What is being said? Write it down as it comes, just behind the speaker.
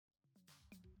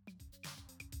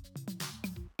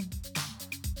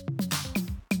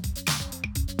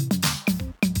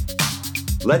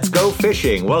Let's go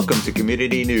fishing. Welcome to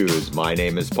Community News. My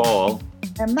name is Paul.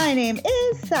 And my name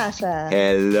is Sasha.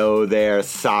 Hello there,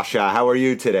 Sasha. How are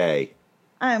you today?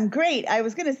 I'm great. I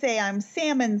was going to say I'm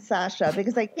Salmon Sasha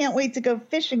because I can't wait to go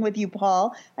fishing with you,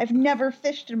 Paul. I've never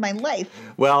fished in my life.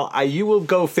 Well, you will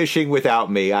go fishing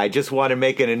without me. I just want to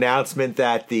make an announcement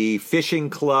that the fishing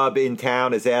club in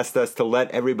town has asked us to let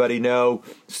everybody know.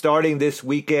 Starting this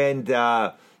weekend,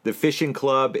 the fishing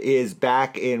club is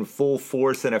back in full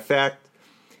force and effect.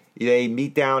 They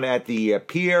meet down at the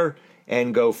pier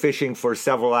and go fishing for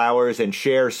several hours and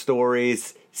share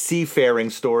stories, seafaring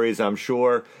stories, I'm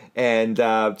sure. And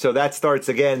so that starts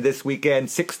again this weekend,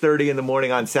 6:30 in the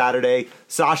morning on Saturday.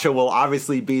 Sasha will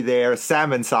obviously be there.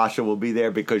 Salmon Sasha will be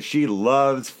there because she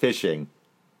loves fishing.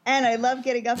 And I love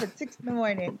getting up at 6 in the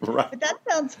morning. Right. But that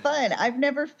sounds fun. I've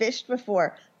never fished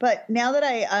before. But now that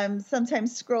I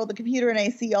sometimes scroll the computer and I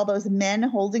see all those men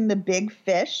holding the big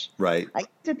fish, Right. I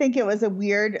used to think it was a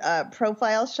weird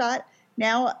profile shot.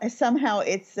 Now somehow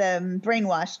it's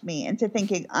brainwashed me into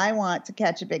thinking I want to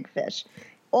catch a big fish.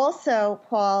 Also,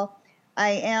 Paul,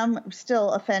 I am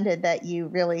still offended that you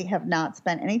really have not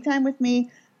spent any time with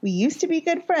me. We used to be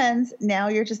good friends. Now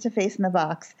you're just a face in the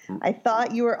box. I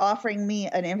thought you were offering me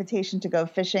an invitation to go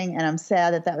fishing, and I'm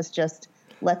sad that was just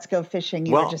let's go fishing.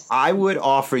 I would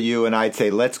offer you, and I'd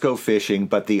say let's go fishing,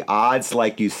 but the odds,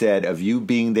 like you said, of you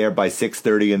being there by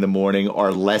 6:30 in the morning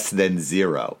are less than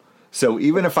zero. So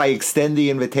even if I extend the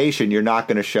invitation, you're not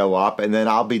going to show up, and then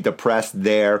I'll be depressed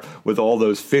there with all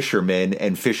those fishermen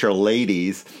and fisher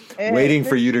ladies waiting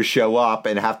for you to show up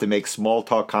and have to make small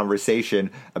talk conversation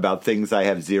about things I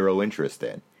have zero interest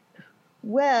in.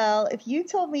 Well, if you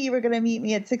told me you were going to meet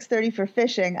me at 6:30 for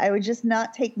fishing, I would just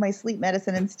not take my sleep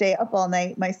medicine and stay up all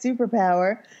night, my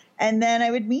superpower, and then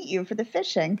I would meet you for the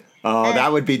fishing. Oh,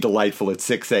 that would be delightful at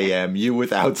 6 a.m., you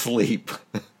without sleep.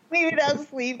 Me without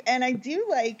sleep, and I do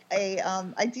like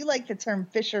the term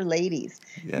fisher ladies.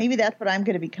 Yeah. Maybe that's what I'm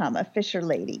going to become, a fisher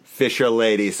lady. Fisher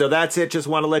lady. So that's it. Just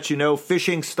want to let you know,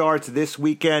 fishing starts this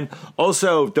weekend.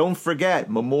 Also, don't forget,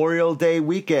 Memorial Day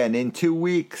weekend in 2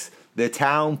 weeks, the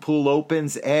town pool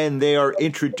opens, and they are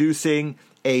introducing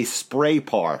a spray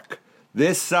park.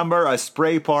 This summer, a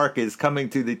spray park is coming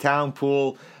to the town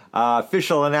pool.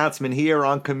 Official announcement here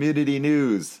on Community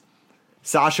News.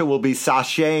 Sasha will be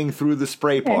sashaying through the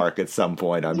spray park at some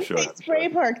point, I'm sure. Spray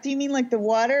park, do you mean like the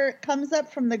water comes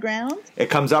up from the ground?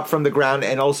 It comes up from the ground,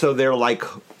 and also they're like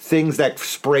things that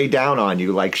spray down on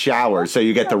you, like showers, so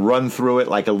you get to run through it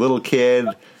like a little kid.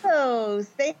 Those.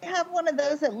 They have one of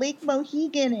those at Lake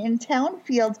Mohegan in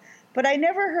Townfield, but I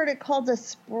never heard it called a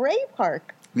spray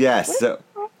park. Yes. What do you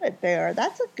call it there?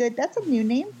 That's a new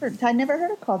name for it. I never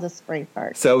heard it called a spray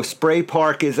park. So spray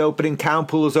park is opening, town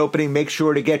pool is opening. Make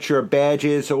sure to get your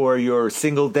badges or your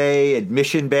single day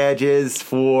admission badges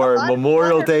for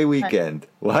Memorial Day weekend.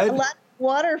 What? A lot of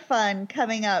water fun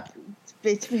coming up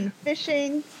between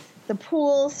fishing, the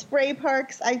pool, spray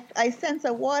parks. I sense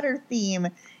a water theme.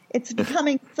 It's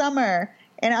becoming summer.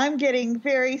 And I'm getting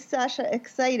very Sasha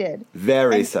excited.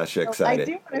 Sasha excited. I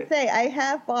do want to say I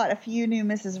have bought a few new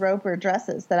Mrs. Roper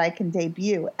dresses that I can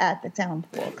debut at the town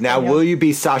pool. Now, will you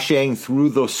be sashaying through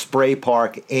the spray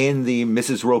park in the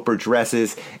Mrs. Roper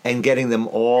dresses and getting them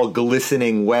all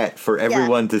glistening wet for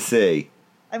everyone to see?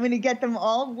 I'm going to get them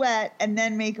all wet and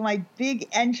then make my big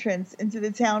entrance into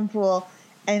the town pool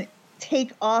and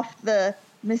take off the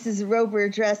Mrs. Roper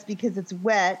dress because it's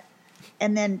wet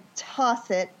and then toss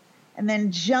it. And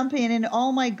then jump in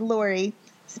all my glory.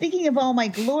 Speaking of all my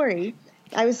glory,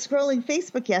 I was scrolling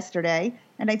Facebook yesterday,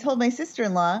 and I told my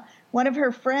sister-in-law one of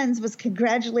her friends was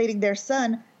congratulating their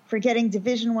son for getting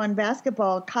Division I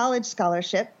basketball college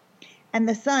scholarship. And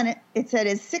the son, it said,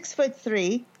 is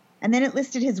 6'3", and then it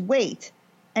listed his weight.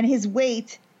 And his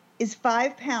weight is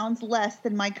 5 pounds less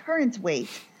than my current weight.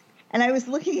 And I was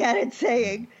looking at it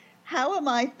saying, how am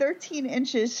I 13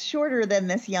 inches shorter than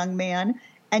this young man?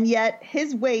 And yet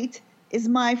his weight is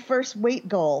my first weight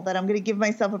goal that I'm going to give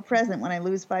myself a present when I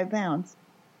lose 5 pounds.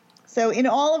 So in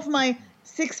all of my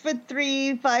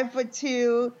 6'3",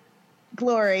 5'2"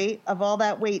 glory of all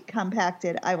that weight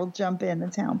compacted, I will jump in the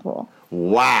town pool.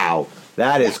 Wow,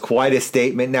 that is quite a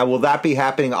statement. Now, will that be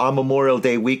happening on Memorial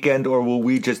Day weekend, or will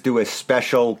we just do a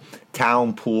special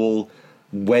town pool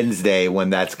Wednesday when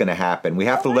that's going to happen? We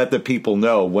have to let the people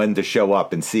know when to show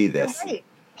up and see this. Right.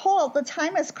 Paul, the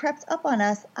time has crept up on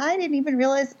us. I didn't even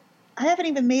realize I haven't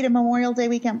even made a Memorial Day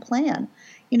weekend plan.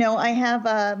 You know, I have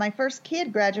my first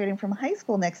kid graduating from high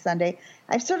school next Sunday.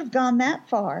 I've sort of gone that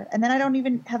far. And then I don't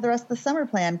even have the rest of the summer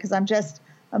plan because I'm just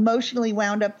emotionally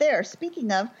wound up there.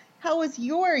 Speaking of, how was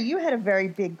you had a very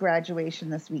big graduation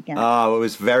this weekend. Oh, it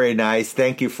was very nice.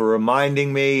 Thank you for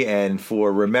reminding me and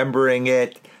for remembering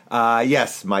it.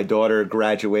 Yes, my daughter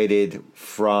graduated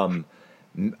from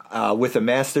with a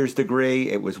master's degree.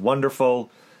 It was wonderful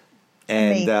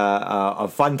and a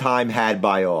fun time had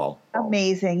by all.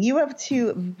 Amazing. You have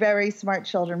two very smart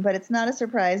children, but it's not a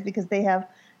surprise because they have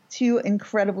two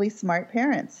incredibly smart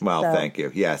parents. Well, thank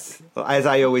you. Yes. As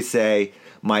I always say,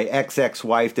 my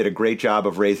ex-wife did a great job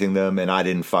of raising them, and I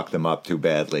didn't fuck them up too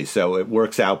badly. So it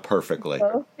works out perfectly.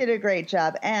 Both did a great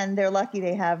job, and they're lucky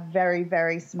they have very,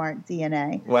 very smart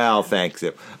DNA. Well, thanks.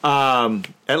 And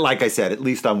like I said, at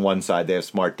least on one side, they have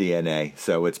smart DNA,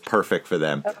 so it's perfect for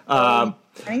them.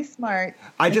 Very smart.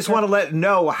 I just want to let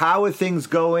know, how are things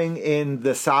going in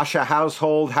the Sasha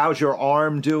household? How's your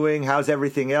arm doing? How's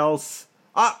everything else?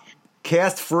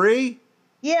 Cast free?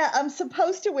 Yeah, I'm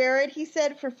supposed to wear it, he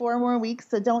said, for 4 more weeks,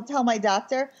 so don't tell my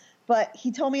doctor. But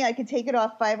he told me I could take it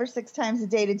off 5 or 6 times a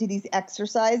day to do these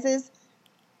exercises.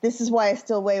 This is why I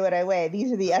still weigh what I weigh.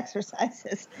 These are the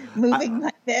exercises. Moving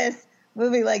like this,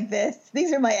 moving like this.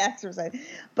 These are my exercises.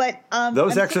 But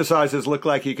those exercises look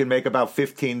like you can make about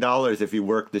 $15 if you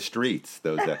work the streets.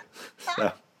 Those,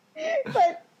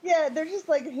 But yeah, they're just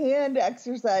like hand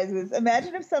exercises.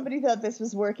 Imagine if somebody thought this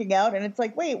was working out and it's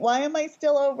like, wait, why am I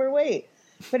still overweight?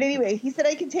 But anyway, he said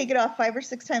I could take it off 5 or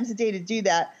 6 times a day to do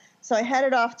that. So I had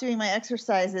it off doing my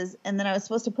exercises, and then I was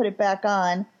supposed to put it back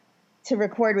on to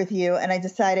record with you, and I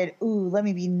decided, let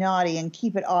me be naughty and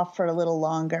keep it off for a little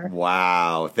longer.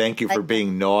 Wow. Thank you for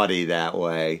being naughty that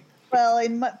way. Well,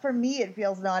 for me, it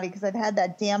feels naughty because I've had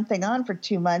that damn thing on for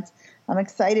 2 months. I'm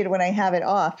excited when I have it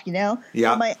off, you know?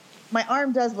 Yeah. So my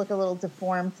arm does look a little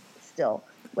deformed still,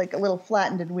 like a little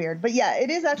flattened and weird. But yeah, it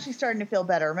is actually starting to feel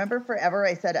better. Remember forever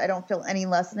I said I don't feel any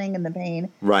lessening in the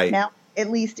pain? Right. Now, at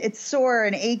least it's sore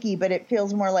and achy, but it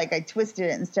feels more like I twisted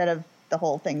it instead of the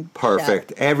whole thing.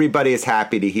 Perfect. Down. Everybody is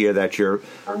happy to hear that you're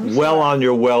well on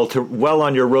your road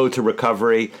to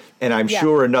recovery, and I'm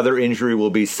sure another injury will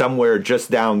be somewhere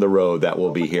just down the road that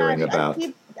we'll be hearing about.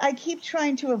 I keep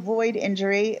trying to avoid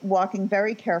injury, walking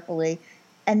very carefully,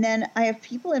 and then I have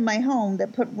people in my home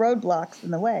that put roadblocks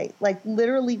in the way, like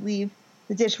literally leave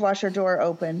the dishwasher door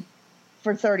open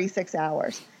for 36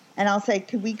 hours. And I'll say,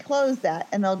 could we close that?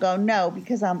 And they'll go, no,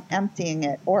 because I'm emptying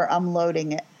it or I'm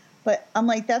loading it. But I'm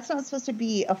like, that's not supposed to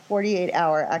be a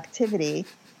 48-hour activity,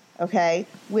 okay,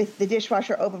 with the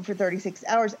dishwasher open for 36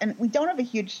 hours. And we don't have a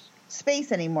huge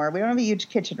space anymore. We don't have a huge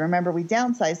kitchen. Remember, we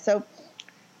downsized. So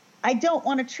I don't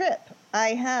want to trip. I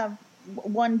have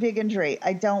one big injury.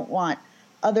 I don't want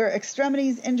other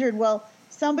extremities injured. Well,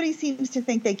 somebody seems to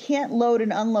think they can't load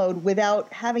and unload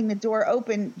without having the door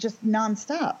open just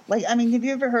nonstop. Like, I mean, have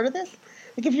you ever heard of this?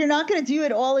 Like, if you're not going to do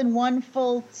it all in one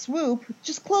full swoop,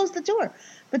 just close the door.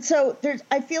 But so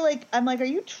I feel like, I'm like, are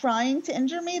you trying to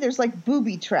injure me? There's like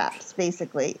booby traps,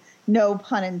 basically. No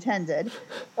pun intended,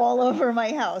 all over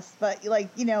my house. But like,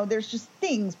 you know, there's just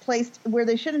things placed where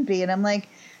they shouldn't be. And I'm like,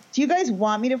 do you guys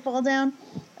want me to fall down?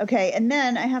 Okay. And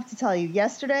then I have to tell you,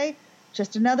 yesterday,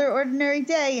 just another ordinary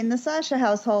day in the Sasha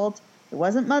household. It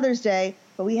wasn't Mother's Day,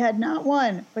 but we had not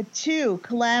one, but 2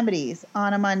 calamities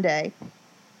on a Monday.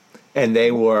 And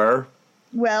they were?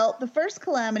 Well, the first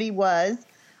calamity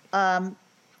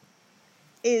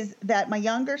is that my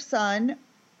younger son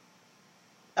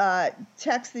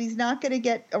texts that he's not going to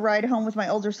get a ride home with my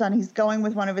older son. He's going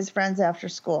with one of his friends after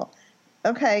school.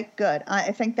 Okay, good.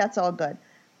 I think that's all good.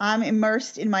 I'm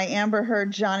immersed in my Amber Heard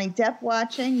Johnny Depp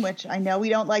watching, which I know we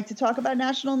don't like to talk about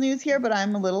national news here, but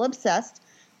I'm a little obsessed.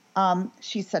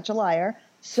 She's such a liar.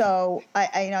 So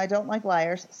I don't like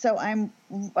liars. So I'm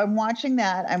watching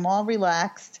that. I'm all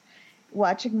relaxed,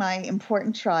 watching my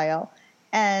important trial.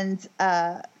 And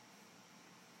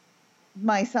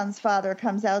my son's father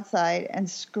comes outside and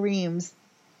screams.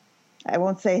 I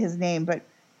won't say his name, but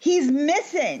he's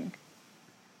missing.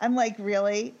 I'm like,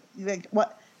 really? Like,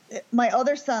 what? My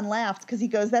other son laughed because he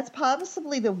goes, that's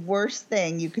possibly the worst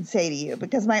thing you could say to you,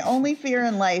 because my only fear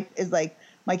in life is like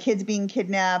my kids being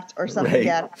kidnapped or something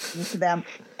bad happening to them.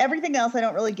 Everything else I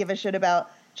don't really give a shit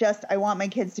about. Just I want my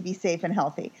kids to be safe and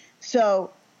healthy.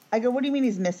 So I go, what do you mean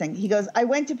he's missing? He goes, I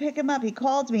went to pick him up. He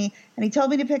called me and he told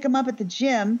me to pick him up at the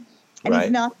gym and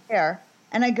he's not there.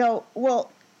 And I go, well,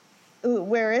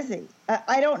 where is he?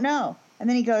 I don't know. And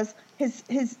then he goes,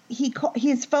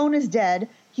 his phone is dead.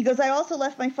 He goes, I also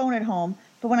left my phone at home,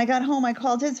 but when I got home, I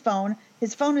called his phone.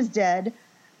 His phone is dead,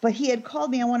 but he had called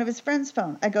me on one of his friend's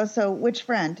phone. I go, so which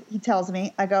friend? He tells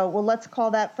me. I go, well, let's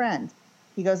call that friend.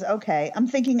 He goes, okay. I'm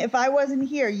thinking, if I wasn't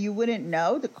here, you wouldn't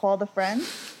know to call the friend.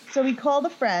 So we call the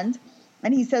friend,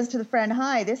 and he says to the friend,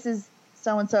 hi, this is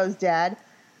so-and-so's dad.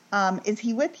 is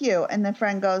he with you? And the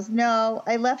friend goes, no,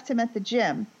 I left him at the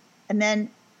gym. And then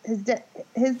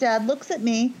his dad looks at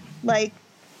me like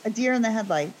a deer in the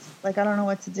headlights, like I don't know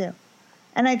what to do.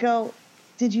 And I go,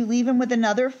 did you leave him with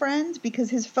another friend? Because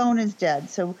his phone is dead.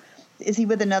 So is he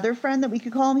with another friend that we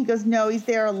could call him? He goes, no, he's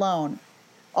there alone.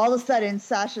 All of a sudden,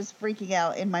 Sasha's freaking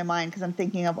out in my mind because I'm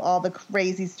thinking of all the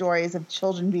crazy stories of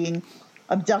children being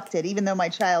abducted, even though my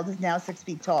child is now 6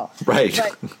 feet tall. Right.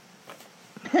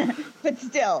 But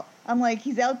still, I'm like,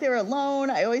 he's out there alone.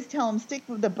 I always tell him, stick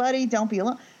with the buddy, don't be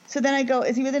alone. So then I go,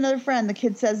 is he with another friend? The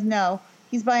kid says, no,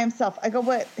 he's by himself. I go,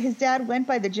 what? His dad went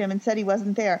by the gym and said he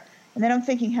wasn't there. And then I'm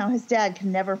thinking how his dad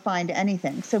can never find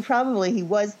anything. So probably he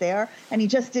was there and he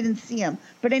just didn't see him.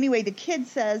 But anyway, the kid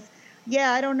says,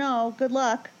 yeah, I don't know. Good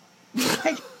luck.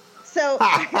 So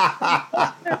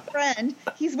other friend,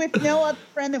 he's with no other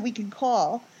friend that we can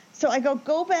call. So I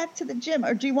go back to the gym,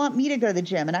 or do you want me to go to the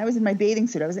gym? And I was in my bathing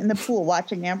suit. I was in the pool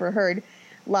watching Amber Heard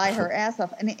lie her ass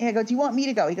off. And I go, do you want me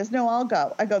to go? He goes, no, I'll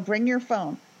go. I go, bring your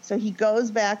phone. So he goes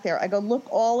back there. I go, look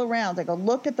all around. I go,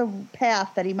 look at the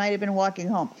path that he might have been walking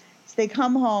home. So they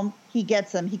come home. He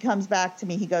gets him. He comes back to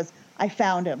me. He goes, I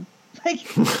found him. Like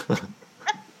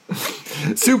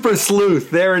Super sleuth.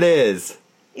 There it is.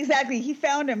 Exactly. He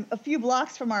found him a few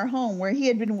blocks from our home where he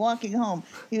had been walking home.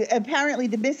 Apparently,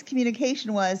 the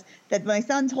miscommunication was that my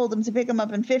son told him to pick him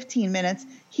up in 15 minutes.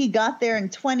 He got there in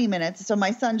 20 minutes, so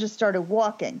my son just started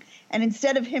walking. And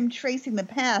instead of him tracing the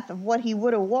path of what he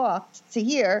would have walked to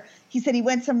here, he said he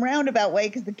went some roundabout way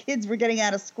because the kids were getting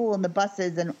out of school and the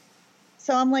buses. And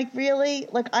so I'm like, really?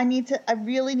 Like, I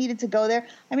really needed to go there.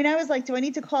 I mean, I was like, do I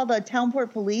need to call the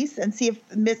Townport police and see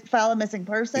if file a missing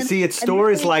person? You see, it's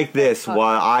stories like this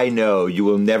why I know you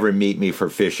will never meet me for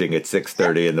fishing at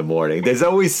 6:30 in the morning. There's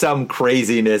always some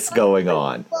craziness going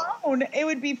on. It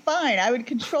would be fine. I would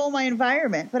control my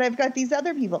environment, but I've got these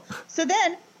other people. So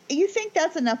then you think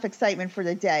that's enough excitement for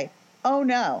the day. Oh,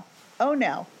 no. Oh,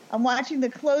 no. I'm watching the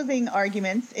closing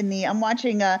arguments I'm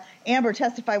watching Amber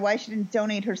testify why she didn't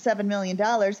donate her $7 million.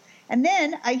 And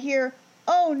then I hear,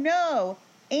 oh no,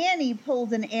 Annie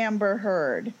pulled an Amber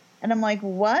Heard. And I'm like,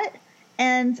 what?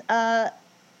 And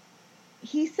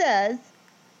he says,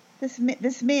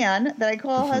 this man that I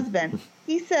call husband,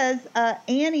 he says,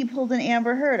 Annie pulled an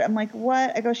Amber Heard. I'm like,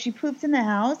 what? I go, she pooped in the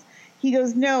house? He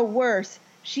goes, no, worse.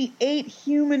 She ate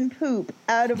human poop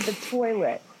out of the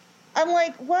toilet. I'm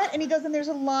like, what? And he goes, and there's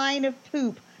a line of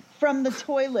poop from the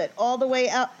toilet all the way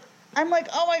out. I'm like,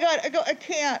 oh my God. I go, I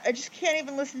can't. I just can't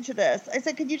even listen to this. I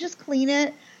said, could you just clean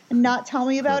it and not tell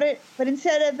me about it? But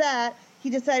instead of that, he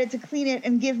decided to clean it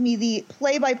and give me the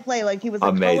play-by-play like he was a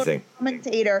color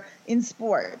commentator in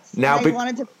sports. Now, I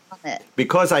wanted to comment.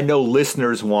 Because I know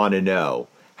listeners want to know,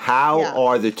 how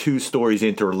are the two stories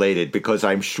interrelated? Because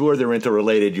I'm sure they're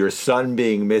interrelated. Your son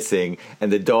being missing and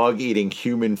the dog eating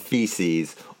human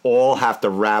feces all have to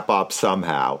wrap up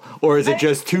somehow. Or is it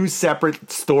just two separate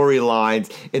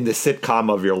storylines in the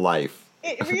sitcom of your life?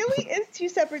 It really is two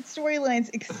separate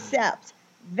storylines, except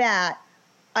that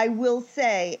I will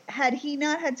say, had he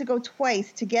not had to go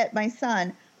twice to get my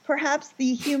son, perhaps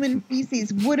the human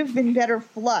feces would have been better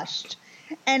flushed.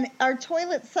 And our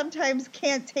toilets sometimes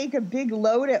can't take a big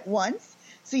load at once,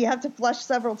 so you have to flush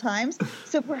several times.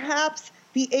 So perhaps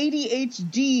the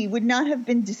ADHD would not have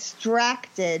been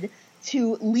distracted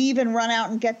to leave and run out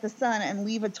and get the son and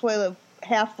leave a toilet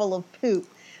half full of poop.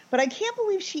 But I can't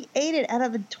believe she ate it out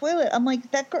of the toilet. I'm like,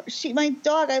 that girl, my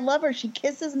dog, I love her. She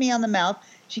kisses me on the mouth.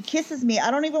 She kisses me. I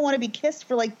don't even want to be kissed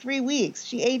for like 3 weeks.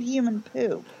 She ate human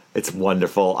poop. It's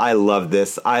wonderful. I love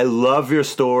this. I love your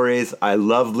stories. I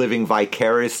love living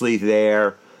vicariously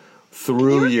there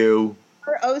through you.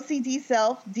 Her OCD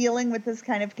self dealing with this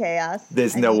kind of chaos.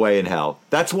 There's no way in hell.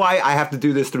 That's why I have to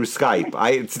do this through Skype.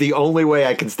 It's the only way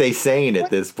I can stay sane at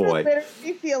this point.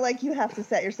 You feel like you have to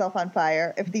set yourself on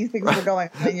fire if these things are going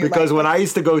on in your Because life. when I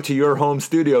used to go to your home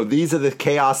studio, these are the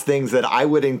chaos things that I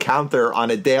would encounter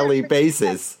on a daily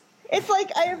basis. It's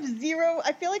like I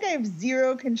feel like I have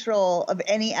zero control of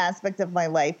any aspect of my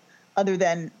life other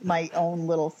than my own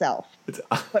little self.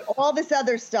 But all this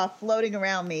other stuff floating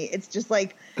around me, it's just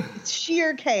like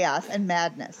sheer chaos and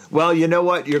madness. Well, you know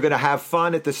what? You're going to have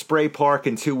fun at the spray park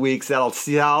in 2 weeks. That'll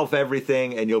solve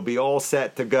everything, and you'll be all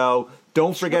set to go.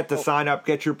 Don't forget to sign up,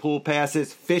 get your pool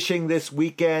passes. Fishing this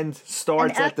weekend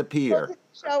starts at the pier.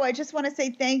 I just want to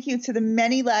say thank you to the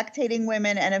many lactating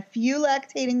women and a few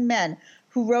lactating men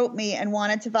who wrote me and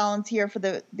wanted to volunteer for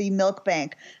the milk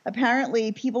bank.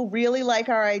 Apparently, people really like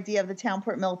our idea of the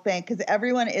Townport Milk Bank because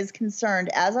everyone is concerned,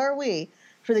 as are we,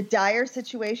 for the dire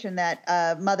situation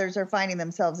that mothers are finding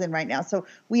themselves in right now. So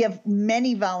we have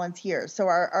many volunteers. So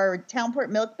our Townport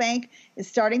Milk Bank is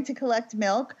starting to collect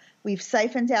milk. We've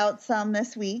siphoned out some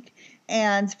this week.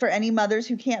 And for any mothers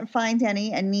who can't find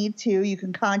any and need to, you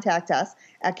can contact us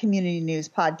at Community News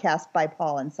Podcast by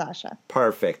Paul and Sasha.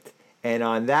 Perfect. And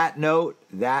on that note,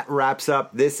 that wraps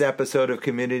up this episode of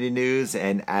Community News.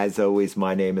 And as always,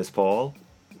 my name is Paul.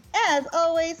 As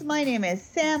always, my name is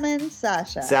Salmon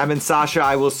Sasha. Salmon Sasha,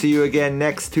 I will see you again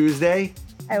next Tuesday.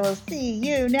 I will see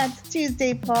you next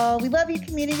Tuesday, Paul. We love you,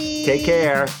 community. Take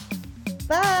care.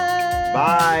 Bye.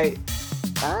 Bye.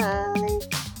 Bye.